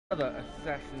Another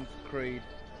Assassin's Creed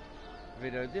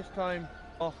video, this time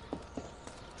off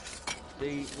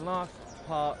the last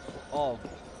parts of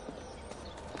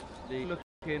the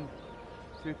looking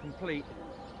to complete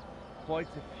quite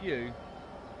a few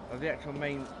of the actual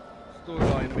main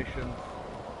storyline missions.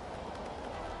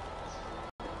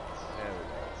 There we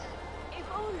go. If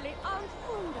only Aunt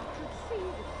Funda could see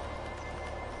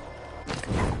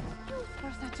this.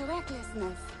 For such a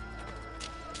recklessness.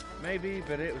 Maybe,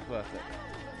 but it was worth it.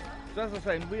 So as I was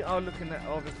saying, we are looking at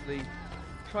obviously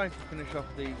trying to finish off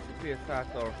the Sofia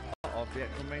Sartor of the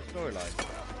actual main storyline.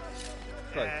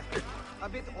 So, a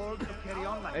bit old to carry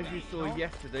on like as you saw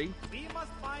yesterday, we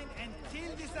must find and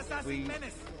kill this assassin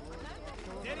menace.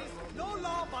 There is no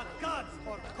law but gods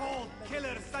for cold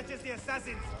killers such as the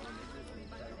assassins.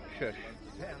 Shush.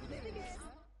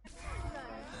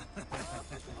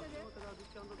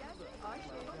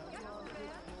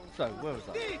 So, where was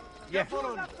I? Yeah.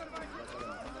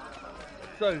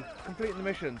 So, completing the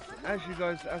missions. As you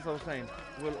guys, as I was saying,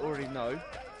 will already know,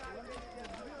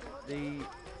 the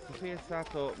Sofia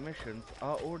Sartor missions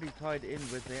are already tied in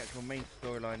with the actual main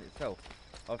storyline itself.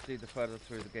 Obviously, the further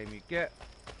through the game you get,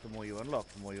 the more you unlock.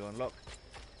 The more you unlock,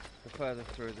 the further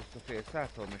through the Sofia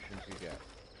Sartor missions you get.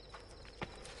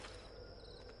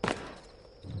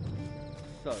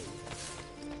 So,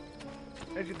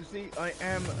 as you can see, I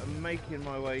am making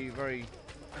my way very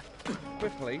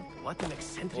quickly, what an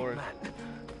eccentric or as man.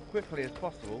 quickly as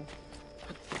possible,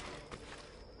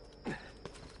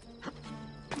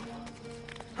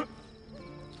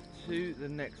 to the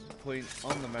next point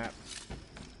on the map,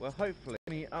 where hopefully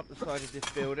up the side of this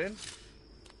building.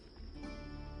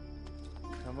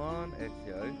 Come on,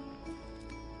 Ezio.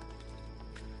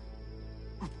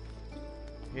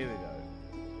 Here we go.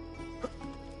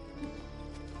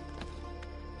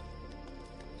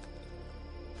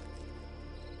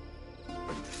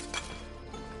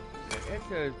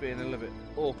 Ezio is being a little bit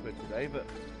awkward today, but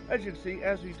as you can see,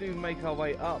 as we do make our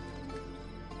way up,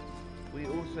 we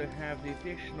also have the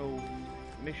additional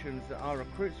missions that our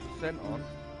recruits were sent on.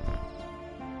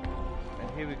 And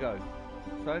here we go.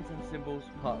 Signs and Symbols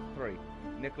Part 3.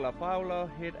 Nicola Paolo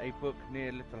hid a book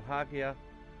near Little Hagia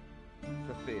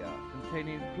Sophia,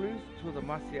 containing clues to the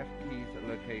Masyaf Keys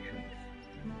locations.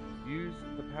 Use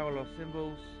the Paolo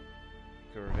symbols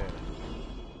to reveal.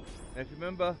 Now if you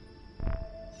remember,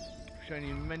 I've shown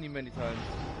you many times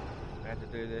how to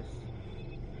do this,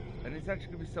 and it's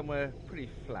actually going to be somewhere pretty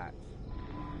flat,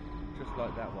 just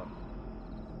like that one.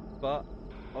 But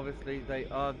obviously they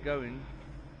are going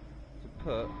to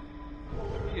put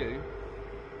a few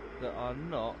that are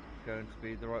not going to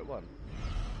be the right one.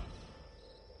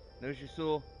 Now as you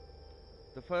saw,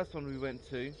 the first one we went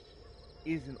to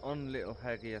isn't on Little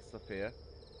Hagia Sophia,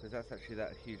 because that's actually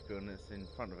that huge building that's in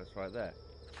front of us right there.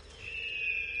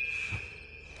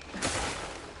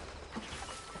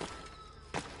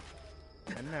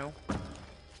 And now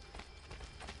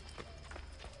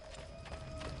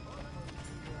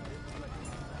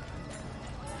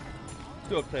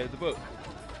to obtain the book.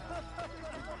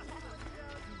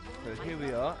 So here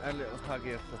we are at Little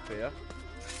Hagia Sophia.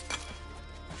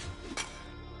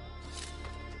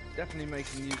 Definitely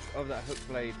making use of that hook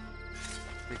blade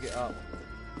to get up.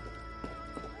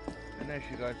 And as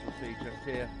you guys will see just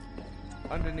here,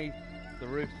 underneath the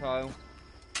roof tile,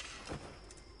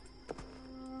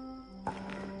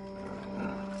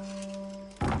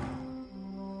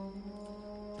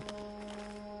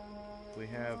 we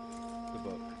have the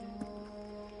book.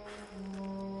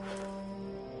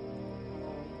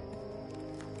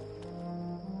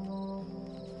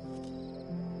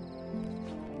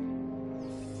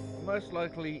 Most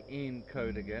likely in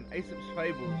code again. Aesop's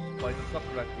Fables by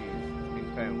Socrates has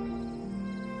been found.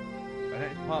 And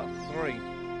that is part 3.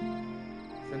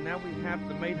 So now we have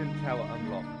the Maiden Tower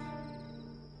unlocked,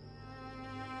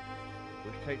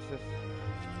 which takes us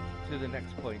to the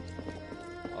next point.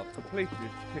 I've completed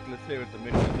this particular series of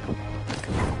missions.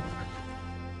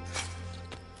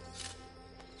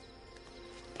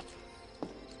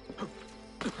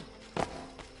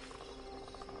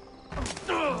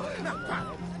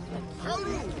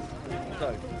 So,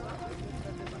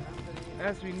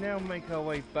 as we now make our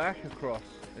way back across,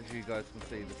 as you guys can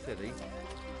see, the city,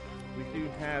 we do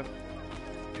have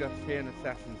just here an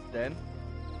Assassin's Den.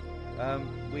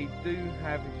 We do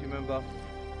have, if you remember,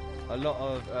 a lot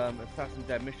of Assassin's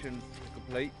Den missions to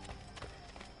complete.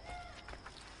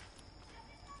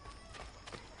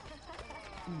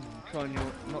 Trying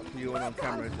not to yawn on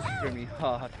camera is extremely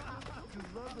hard,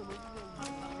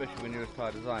 especially when you're as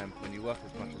tired as I am, when you work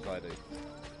as much as I do.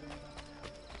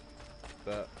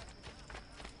 But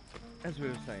as we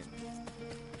were saying,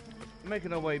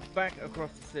 making our way back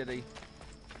across the city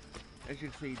as you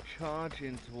can see,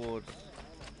 charging towards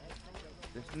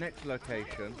this next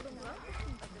location.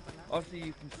 Obviously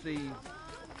you can see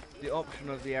the option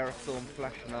of the arrow storm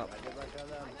flashing up,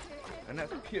 and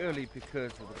that's purely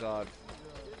because of the guards.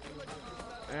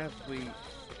 As we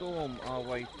storm our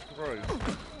way through.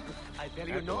 I bear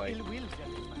you no ill will,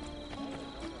 gentlemen.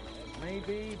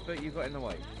 Maybe, but you got in the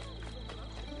way.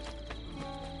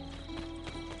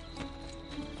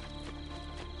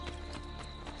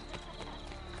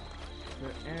 So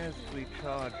as we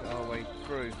charge our way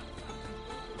through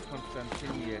the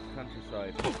Constantinia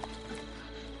countryside,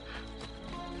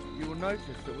 you will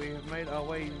notice that we have made our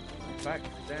way back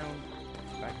down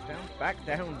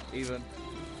even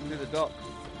to the docks.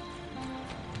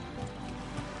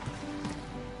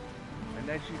 And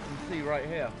as you can see right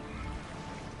here,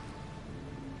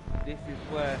 this is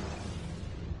where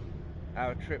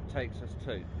our trip takes us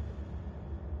to.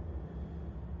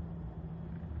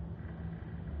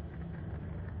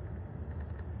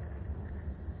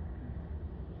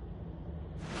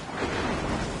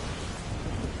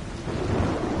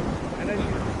 And as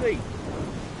you can see,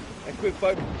 equip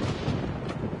boat.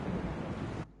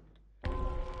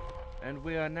 And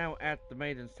we are now at the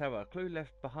Maiden's Tower. A clue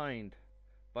left behind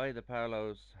by the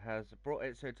Paolos has brought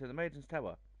Ezio to the Maiden's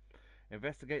Tower.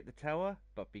 Investigate the tower,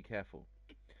 but be careful.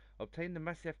 Obtain the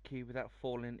Masyaf Key without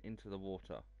falling into the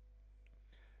water.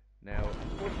 Now,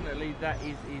 unfortunately, that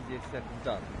is easier said than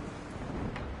done.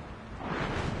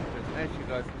 Because as you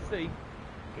guys can see,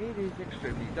 it is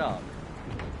extremely dark.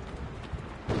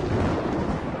 I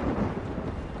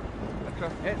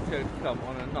trust Ezio to come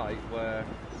on a night where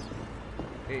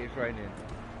it is raining.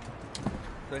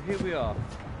 So here we are.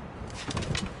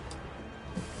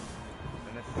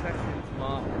 An assassin's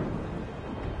mark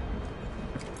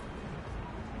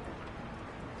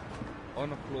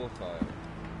on a floor tile.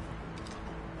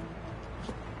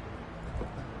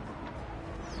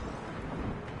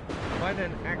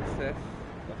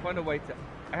 Find a way to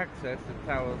access the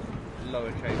tower's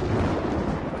lower chamber.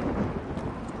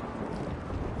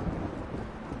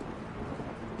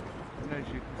 And as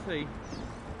you can see,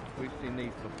 we've seen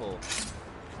these before.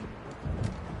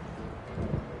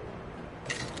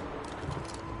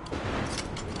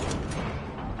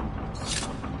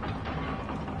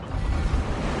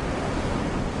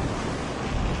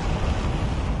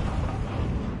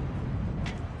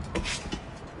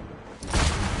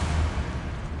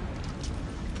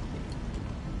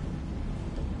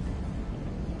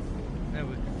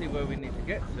 Where we need to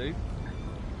get to,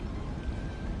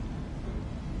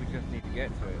 we just need to get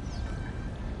to it.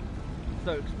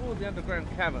 So explore the underground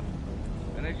cavern,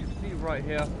 and as you can see right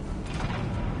here,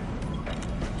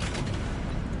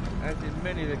 as in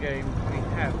many of the games, we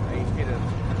have a hidden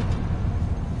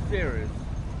series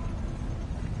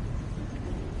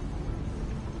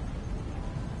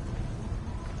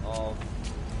of,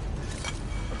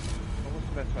 what's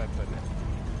the best way of putting it?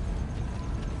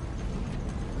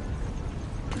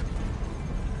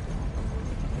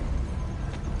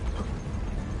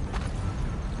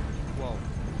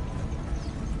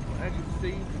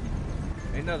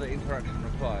 Another interaction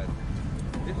required.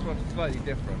 This one's slightly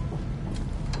different.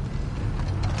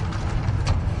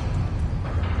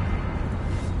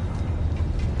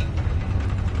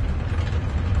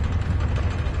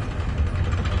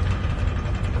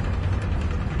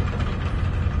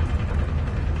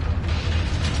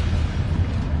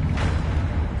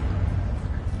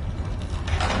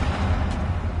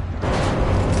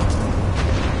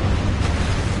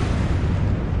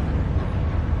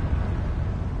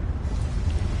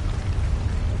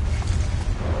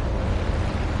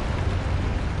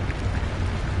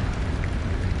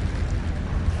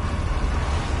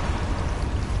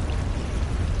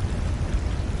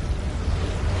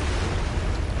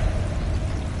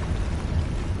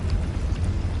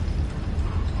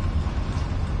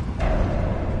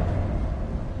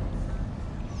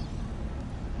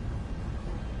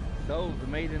 So, the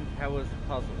Maiden Tower's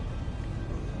puzzle.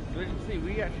 So as you can see,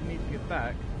 we actually need to get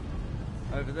back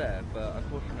over there, but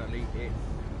unfortunately it's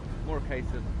more a case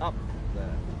of up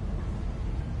there.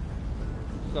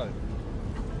 So,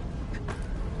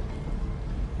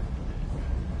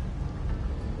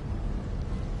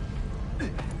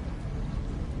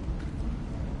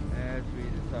 as we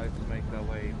decide to make our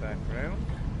way back around,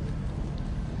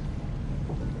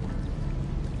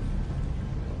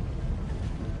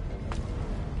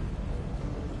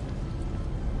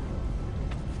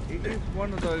 it is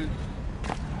one of those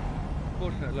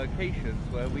fortunate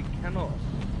locations where we cannot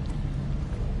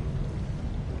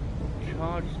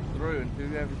charge through and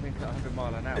do everything at 100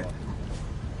 miles an hour.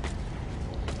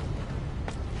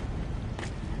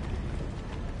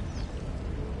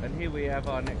 And here we have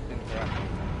our next interaction.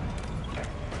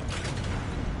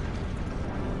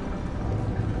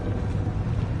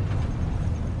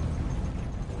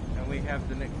 And we have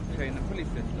the next chain of pulley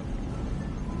system.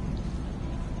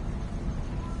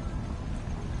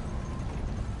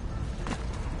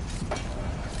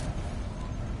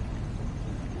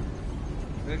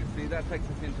 As you can see, that takes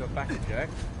us into a backer jack.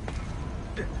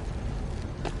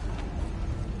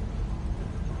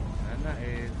 And that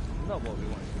is not what we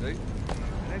wanted to do.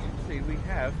 And as you can see, we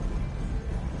have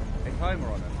a timer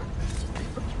on it.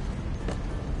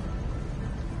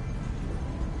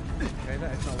 Okay,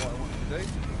 that is not what I wanted to do.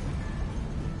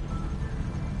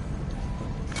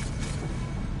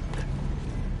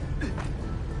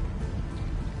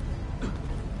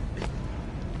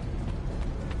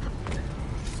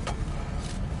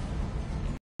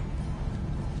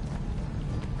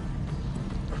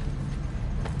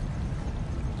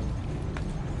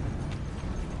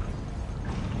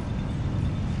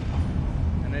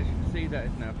 That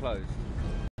is now closed.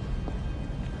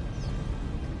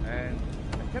 And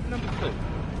attempt number 2.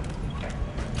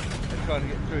 They're trying to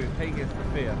get through Hagia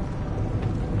Sophia.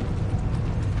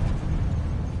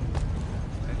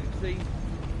 As you can see,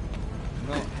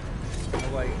 not a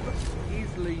way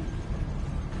easily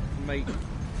to make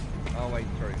our way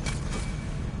through.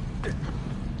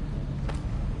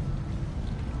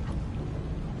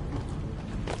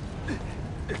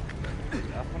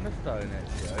 Up on the stone,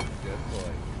 Ezio. Good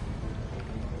boy.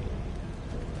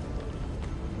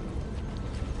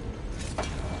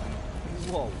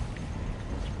 Whoa.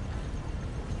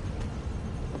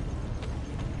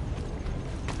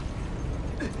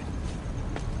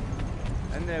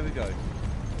 And there we go.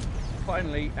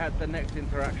 Finally at the next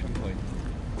interaction point.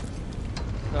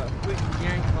 So a quick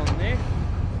yank on this.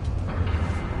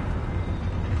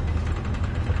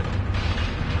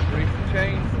 Release the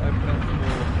chains, open up some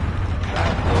more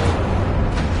valve doors.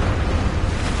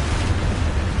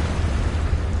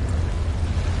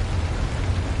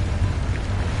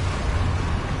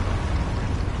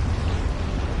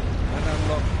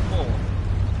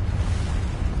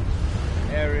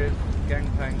 Areas,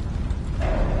 gangplanks.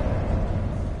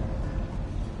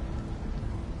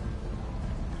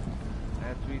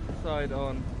 As we decide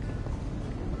on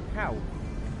how,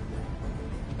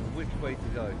 which way to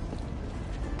go.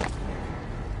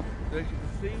 So as you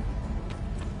can see,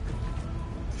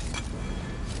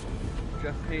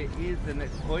 just here is the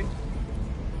next point.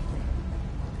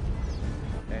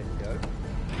 Let's go.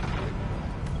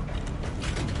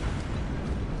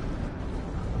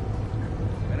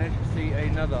 And as you see,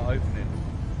 another opening.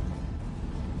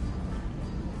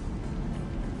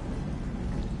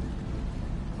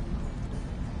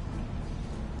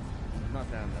 Not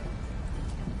down there.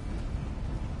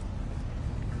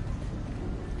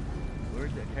 Or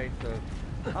is it a case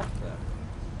of up there?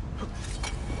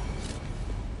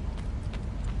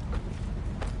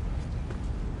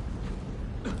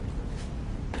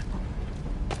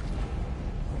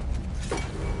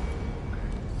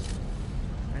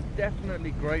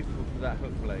 Definitely grateful for that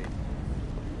hook blade.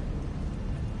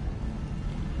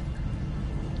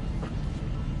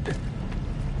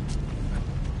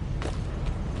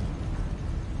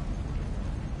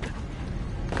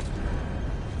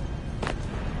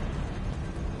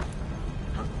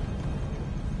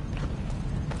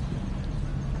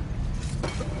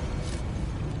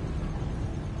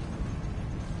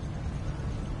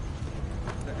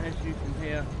 So as you can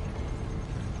hear,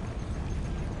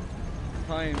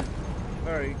 time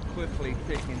very quickly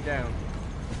ticking down,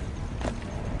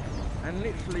 and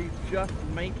literally just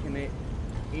making it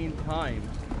in time.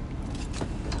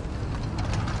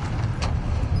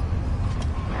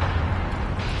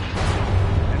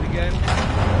 And again,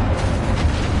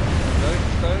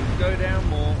 don't go down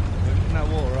more, pushing that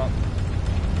water up,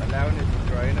 allowing it to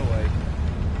drain away.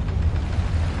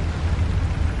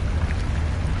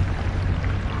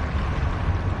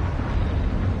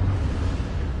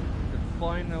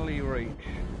 Finally reach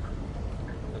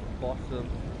the bottom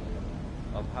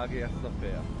of Hagia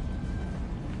Sophia.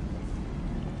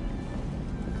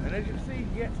 And as you can see,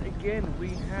 yet again we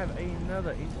have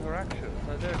another interaction.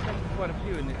 So there are quite a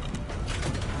few in this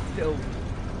little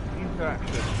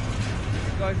interaction.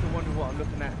 If you guys are wondering what I'm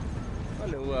looking at, got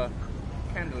a little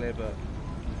candle here, but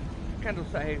the candle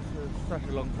sat here for such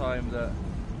a long time that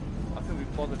I couldn't be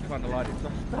bothered trying to light it, so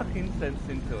I stuck incense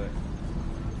into it.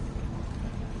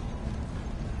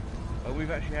 We've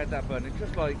actually had that burning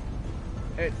just like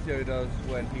Ezio does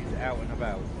when he's out and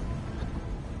about.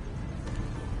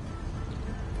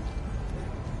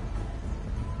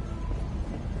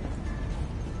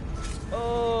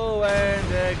 Oh, and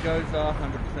there goes our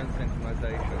 100%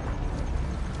 synchronization.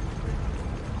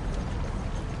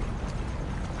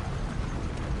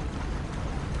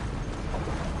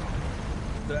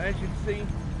 as you can see,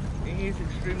 it is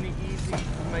extremely easy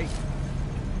to make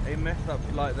a mess up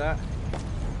like that.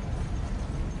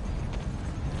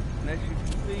 And as you can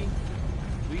see,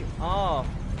 we are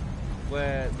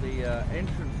where the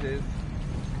entrance is.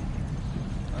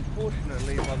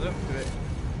 Unfortunately, by the look of it,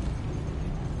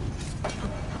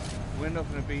 we're not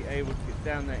going to be able to get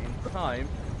down there in time.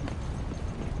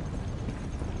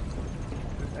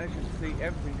 Because as you can see,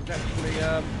 everything is actually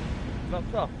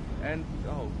locked off. And,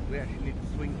 oh, we actually need to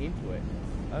swing into it.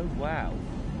 Oh, wow.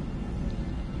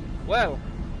 Well,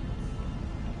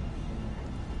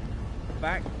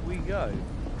 back we go.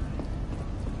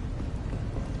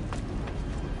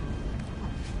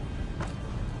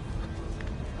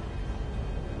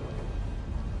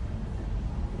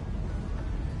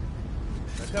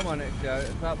 Come on, Ezio,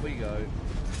 it's up we go.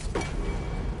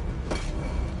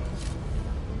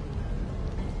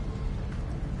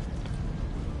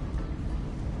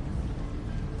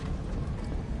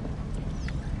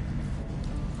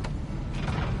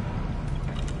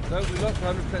 So we lost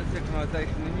 100%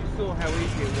 synchronization, and you saw how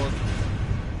easy it was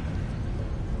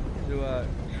to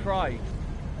try.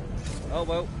 Oh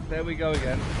well, there we go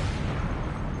again.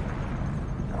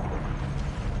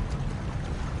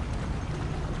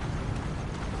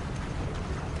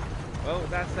 Well,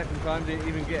 that second time didn't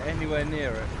even get anywhere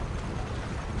near it.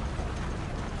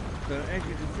 So as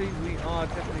you can see, we are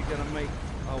definitely going to make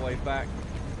our way back.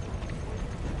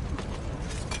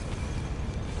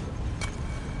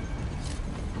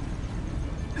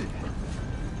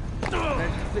 And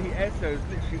as you see, Ezio is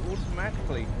literally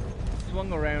automatically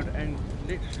swung around and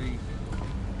literally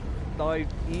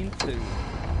dived into the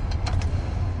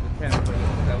temple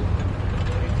itself,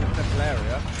 into the temple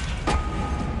area.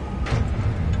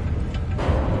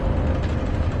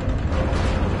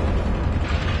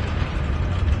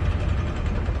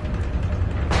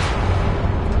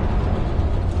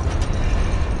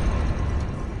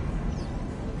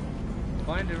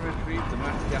 Find and retrieve the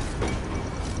Masyaf Keys.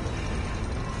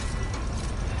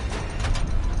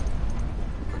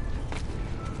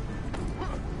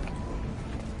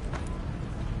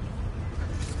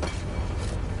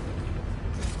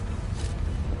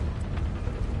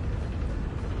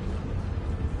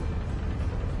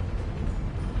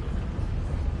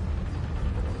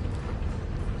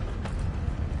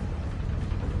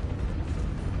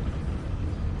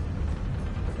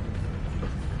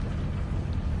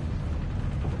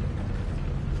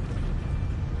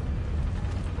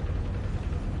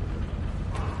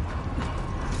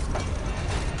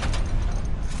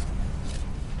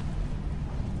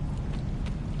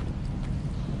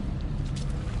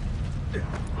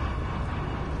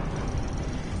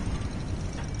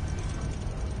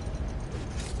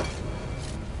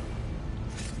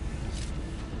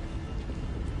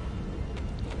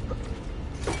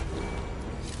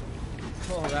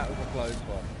 Oh, that was a close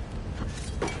one.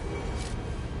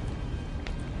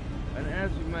 And as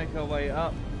we make our way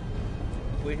up,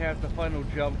 we have the final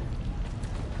jump.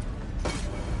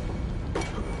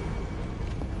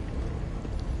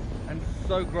 And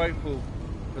so grateful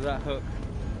for that hook.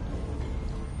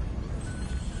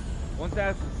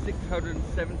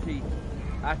 1,670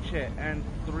 achet and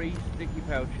 3 sticky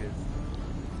pouches.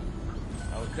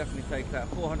 I would definitely take that.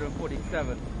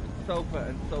 447 sulfur,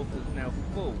 and sulfur is now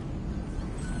full.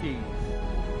 Keys.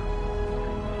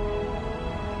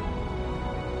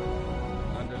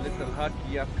 And a little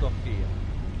Hagia Sofia.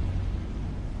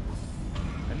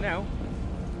 And now,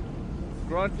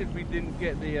 granted we didn't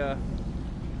get the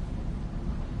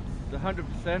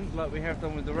 100% like we have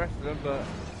done with the rest of them, but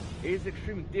it is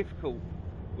extremely difficult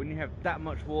when you have that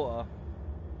much water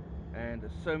and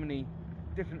so many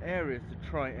different areas to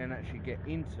try and actually get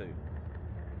into.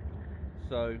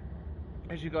 So,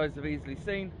 as you guys have easily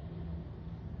seen,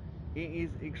 it is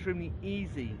extremely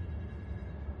easy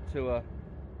to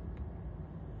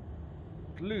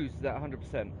lose that 100%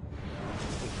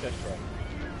 success rate.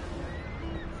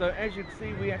 So as you can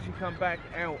see, we actually come back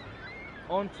out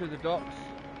onto the docks.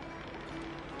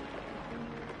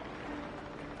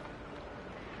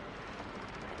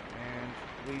 And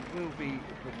we will be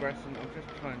progressing. I'm just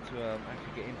trying to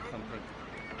actually get into something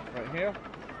right here.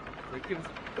 So give us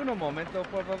un momento,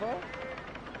 por favor.